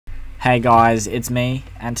Hey guys, it's me,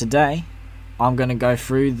 and today I'm going to go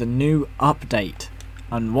through the new update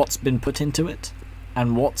and what's been put into it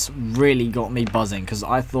and what's really got me buzzing, because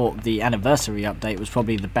I thought the anniversary update was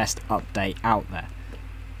probably the best update out there.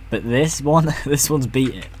 But this one's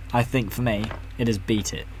beat it. I think for me, it has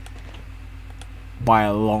beat it by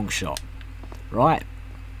a long shot. Right,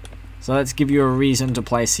 so let's give you a reason to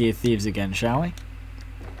play Sea of Thieves again, shall we?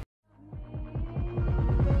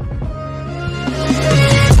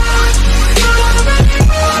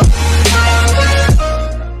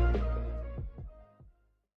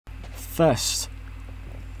 First,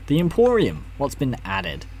 the Emporium. What's been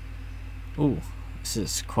added? Ooh, this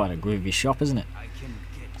is quite a groovy shop, isn't it?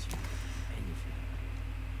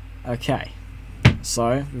 Okay,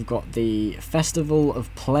 so we've got the Festival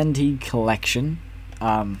of Plenty collection.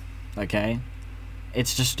 Okay,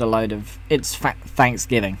 it's just a load of, it's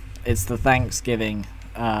Thanksgiving. It's the Thanksgiving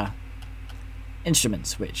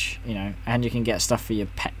instruments, which, you know, and you can get stuff for your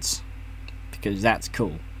pets because that's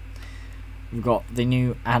cool. We've got the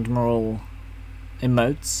new Admiral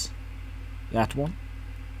emotes, that one.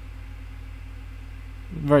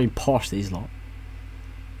 Very posh, these lot.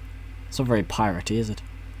 It's not very piratey, is it?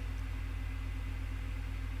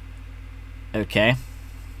 Okay.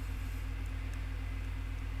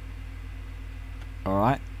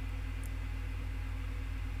 Alright.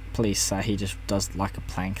 Please say he just does like a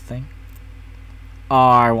plank thing. Oh,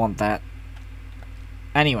 I want that.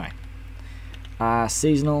 Anyway.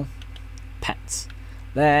 Seasonal pets.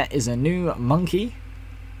 There is a new monkey.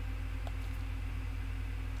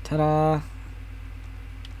 Ta-da!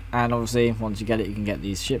 And obviously, once you get it, you can get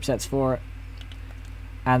these ship sets for it.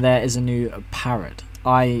 And there is a new parrot.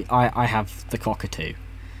 I have the cockatoo.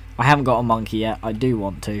 I haven't got a monkey yet. I do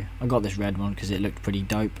want to. I got this red one because it looked pretty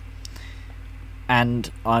dope.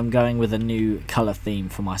 And I'm going with a new colour theme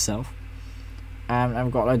for myself. And I've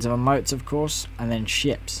got loads of emotes, of course, and then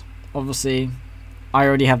ships. Obviously, I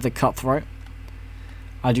already have the cutthroat.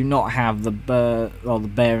 I do not have the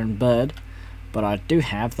bear and bird, but I do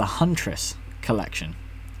have the huntress collection.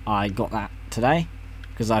 I got that today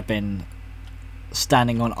because I've been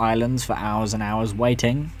standing on islands for hours and hours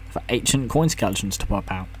waiting for ancient coin skeletons to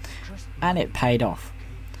pop out, and it paid off.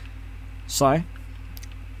 So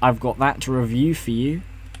I've got that to review for you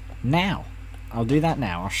now. I'll do that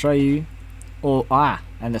now. I'll show you all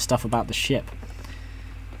and the stuff about the ship.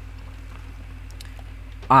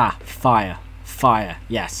 Fire,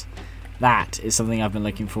 yes, that is something I've been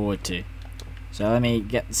looking forward to. So let me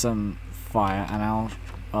get some fire, and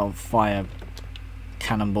I'll fire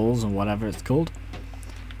cannonballs or whatever it's called.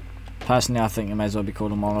 Personally, I think it may as well be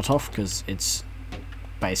called a Molotov because it's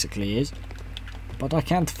basically is. But I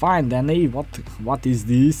can't find any. What is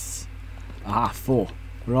this? 4.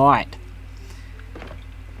 Right.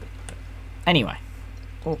 Anyway,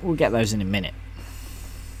 we'll get those in a minute.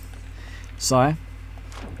 So,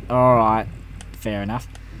 alright, fair enough.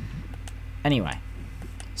 Anyway,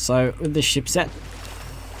 so with the ship set,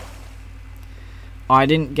 I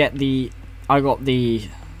didn't get the, I got the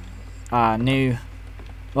new,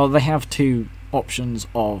 well, they have 2 options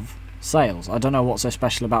of sails. I don't know what's so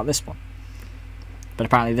special about this one, but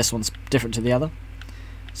apparently this one's different to the other.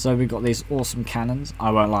 So we've got these awesome cannons. I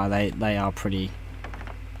won't lie, they are pretty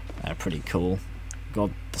cool. Got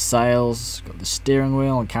the sails, got the steering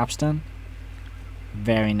wheel and capstan.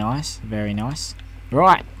 Very nice, very nice.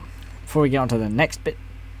 Right, before we get on to the next bit,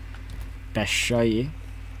 best show you.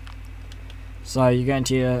 So you go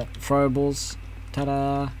into your throwables.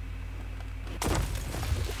 Ta-da!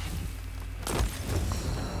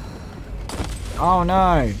 Oh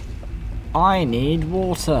no! I need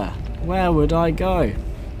water. Where would I go?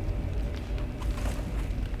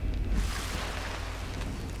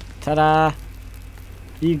 Ta-da!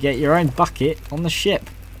 You get your own bucket on the ship.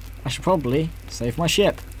 I should probably save my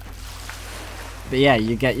ship. But yeah,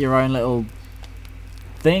 you get your own little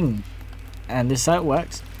thing. And this is how it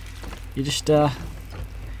works. You just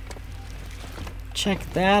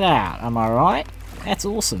check that out. Am I right? That's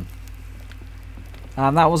awesome.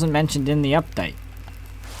 That wasn't mentioned in the update.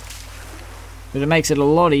 But it makes it a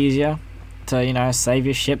lot easier to, you know, save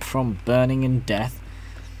your ship from burning and death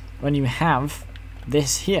when you have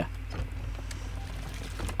this here.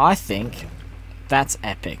 I think that's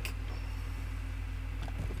epic.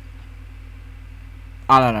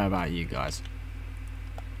 I don't know about you guys.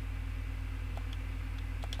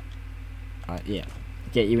 Yeah.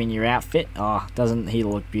 Get you in your outfit. Oh, doesn't he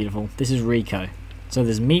look beautiful? This is Rico. So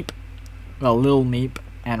there's Meep, well, Lil Meep,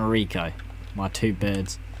 and Rico. My 2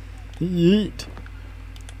 birds. Yeet.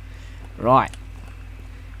 Right.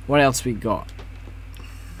 What else we got?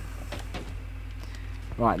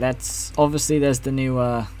 Right, that's obviously there's the new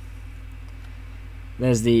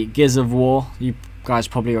There's the Gears of War. You guys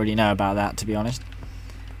probably already know about that, to be honest.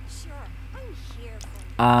 Sure, I'm here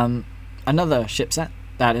for Another ship set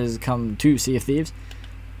that has come to Sea of Thieves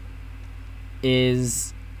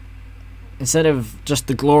is, instead of just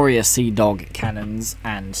the glorious Sea Dog cannons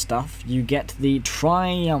and stuff, you get the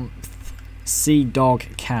Triumph Sea Dog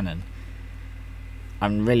cannon.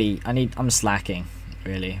 I'm slacking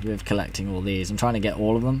really with collecting all these. I'm trying to get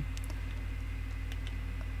all of them,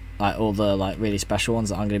 like all the really special ones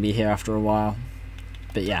that I'm going to be here after a while.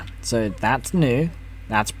 But yeah, so that's new.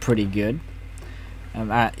 That's pretty good.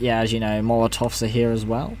 Yeah, as you know, Molotovs are here as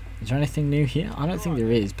well. Is there anything new here? I don't think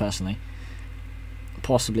there is, personally.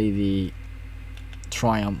 Possibly the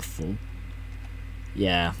Triumphal.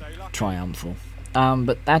 Yeah, Triumphal.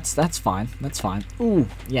 But that's fine. That's fine. Ooh,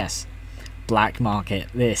 yes. Black Market.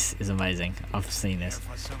 This is amazing. I've seen this.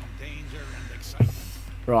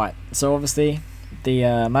 Right, so obviously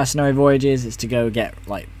the mercenary voyages is to go get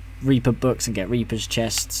like Reaper books and get Reaper's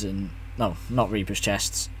chests, and no, not Reaper's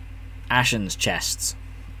chests, Ashen's chests,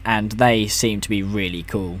 and they seem to be really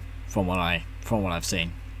cool from what I've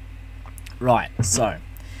seen. Right, so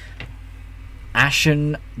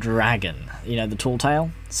Ashen Dragon, you know, the tall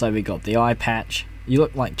tale. So we got the eye patch. You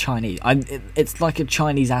look like Chinese. It's like a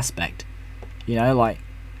Chinese aspect, you know, like,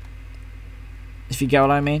 if you get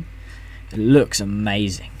what I mean. It looks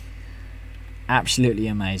amazing, absolutely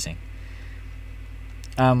amazing.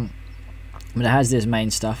 But it has this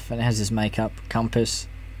main stuff, and it has this makeup, compass.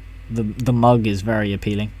 The mug is very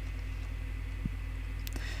appealing.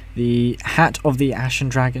 The hat of the Ashen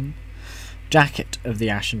Dragon, jacket of the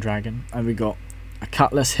Ashen Dragon, and we got a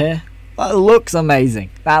cutlass here. That looks amazing.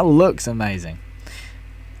 That looks amazing.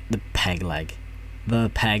 The peg leg, the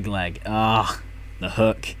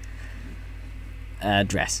hook,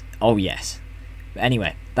 dress. Oh yes. But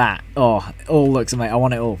anyway, that it all looks amazing. I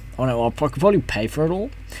want it all. I could probably pay for it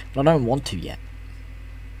all, but I don't want to yet.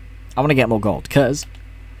 I want to get more gold, because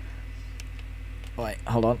wait,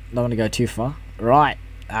 hold on, don't want to go too far. Right,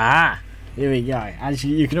 here we go. As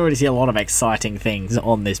you can already see a lot of exciting things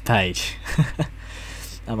on this page.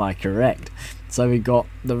 Am I correct? So we got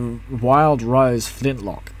the Wild Rose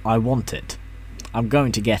Flintlock. I want it. I'm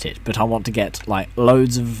going to get it, but I want to get like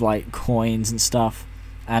loads of like coins and stuff,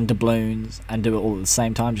 and doubloons, and do it all at the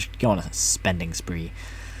same time. Just go on a spending spree.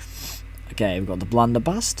 Okay, we've got the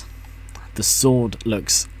blunderbuss. The sword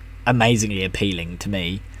looks amazingly appealing to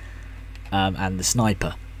me, and the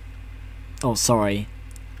sniper. Oh, sorry,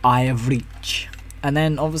 Eye of Reach. And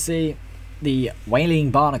then obviously the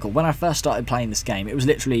Whaling Barnacle. When I first started playing this game, it was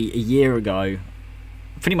literally a year ago,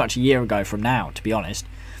 pretty much a year ago from now, to be honest.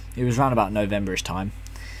 It was around about November-ish time,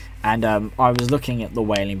 and I was looking at the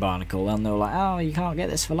Whaling Barnacle, and they were like, "Oh, you can't get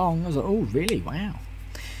this for long." I was like, "Oh, really? Wow."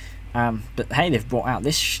 But hey, they've brought out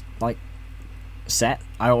this like set.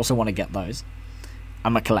 I also want to get those.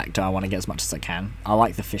 I'm a collector. I want to get as much as I can. I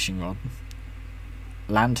like the fishing rod,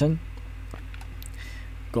 lantern.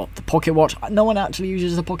 Got the pocket watch. No one actually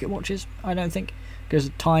uses the pocket watches, I don't think, because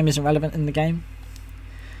time isn't relevant in the game.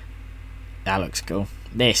 That looks cool.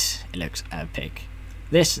 This, it looks epic.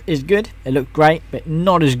 This is good. It looked great, but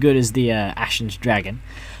not as good as the Ashen's Dragon.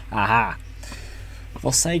 Aha.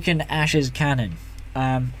 Forsaken Ashes Cannon.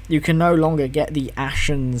 You can no longer get the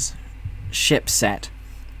Ashen's ship set.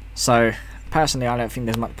 So, personally, I don't think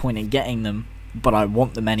there's much point in getting them, but I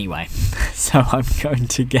want them anyway. So I'm going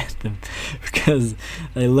to get them, because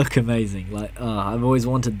they look amazing. Like, I've always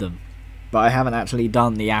wanted them. But I haven't actually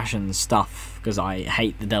done the Ashen stuff, because I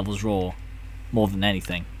hate the Devil's Roar more than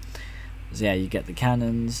anything. So yeah, you get the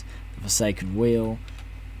cannons, the Forsaken Wheel,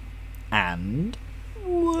 and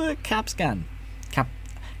capstan.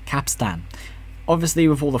 Obviously,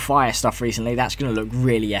 with all the fire stuff recently, that's going to look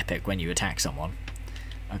really epic when you attack someone.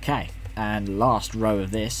 Okay, and last row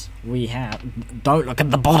of this, we have... Don't look at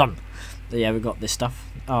the bottom! So yeah, we've got this stuff.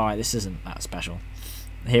 Alright, this isn't that special.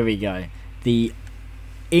 Here we go. The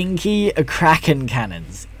Inky Kraken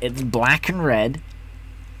Cannons. It's black and red.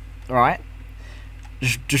 Right?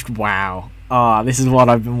 Just wow. This is what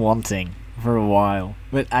I've been wanting for a while.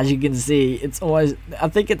 But as you can see, it's always... I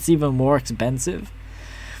think it's even more expensive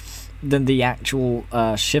than the actual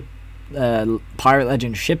ship, Pirate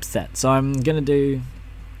Legend ship set. So I'm gonna do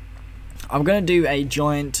a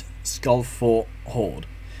giant Skull Fort Horde,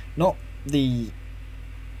 not the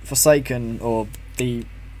Forsaken or the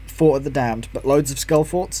Fort of the Damned, but loads of Skull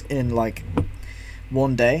Forts in like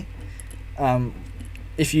one day.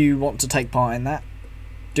 If you want to take part in that,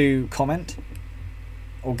 do comment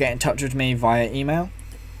or get in touch with me via email.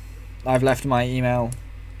 I've left my email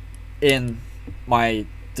in my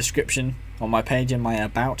description on my page in my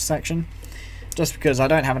about section. just because I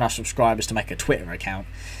don't have enough subscribers to make a Twitter account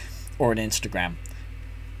or an Instagram.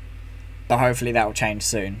 But hopefully that will change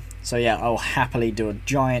soon. So yeah, I'll happily do a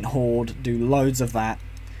giant hoard, do loads of that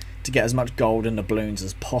to get as much gold and doubloons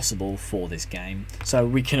as possible for this game, so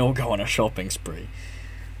we can all go on a shopping spree.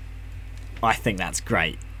 I think that's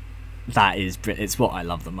great. That is, it's what I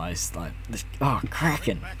love the most. Like, this, oh,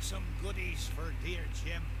 cracking.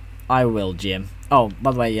 I will, Jim. Oh,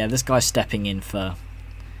 by the way, yeah, this guy's stepping in for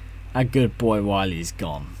a good boy while he's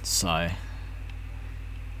gone. So,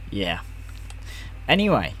 yeah.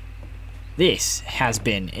 Anyway, this has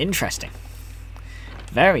been interesting.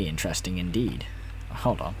 Very interesting indeed.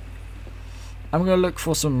 Hold on. I'm going to look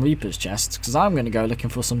for some Reaper's chests, because I'm going to go looking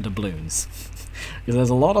for some doubloons. Because there's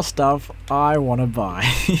a lot of stuff I want to buy.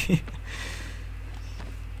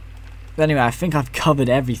 Anyway, I think I've covered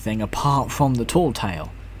everything apart from the tall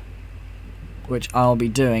tale, which I'll be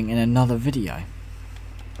doing in another video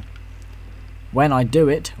when I do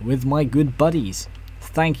it with my good buddies.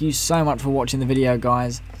 Thank you so much for watching the video,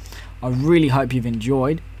 guys. I really hope you've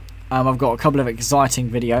enjoyed. I've got a couple of exciting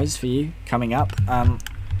videos for you coming up.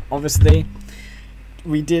 Obviously,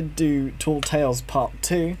 we did do Tall Tales Part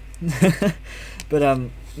 2, but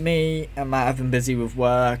me and Matt have been busy with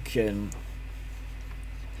work and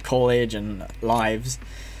college and lives.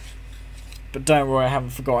 But don't worry, I haven't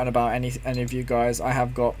forgotten about any of you guys. I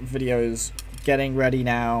have got videos getting ready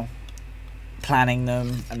now, planning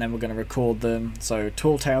them, and then we're going to record them. So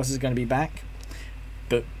Tall Tales is going to be back,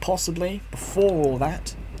 but possibly before all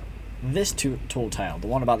that, this Tall Tale, the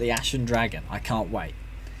one about the Ashen Dragon. I can't wait.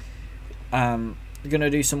 We're going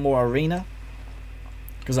to do some more arena,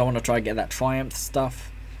 because I want to try and get that Triumph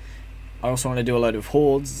stuff. I also want to do a load of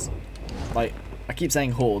hordes. Like, I keep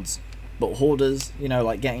saying hordes, but hoarders, you know,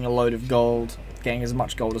 like getting a load of gold, getting as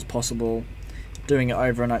much gold as possible, doing it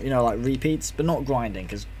over and over, you know, like repeats, but not grinding,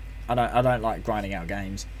 because I don't like grinding out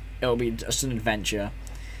games. It'll be just an adventure.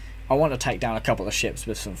 I want to take down a couple of ships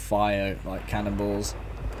with some fire, like cannonballs.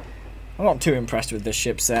 I'm not too impressed with this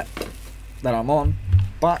ship set that I'm on,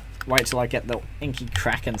 but wait till I get the Inky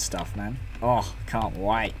Kraken stuff, man. Oh, can't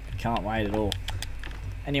wait. Can't wait at all.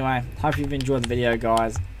 Anyway, hope you've enjoyed the video,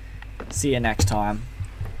 guys. See you next time.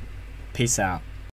 Peace out.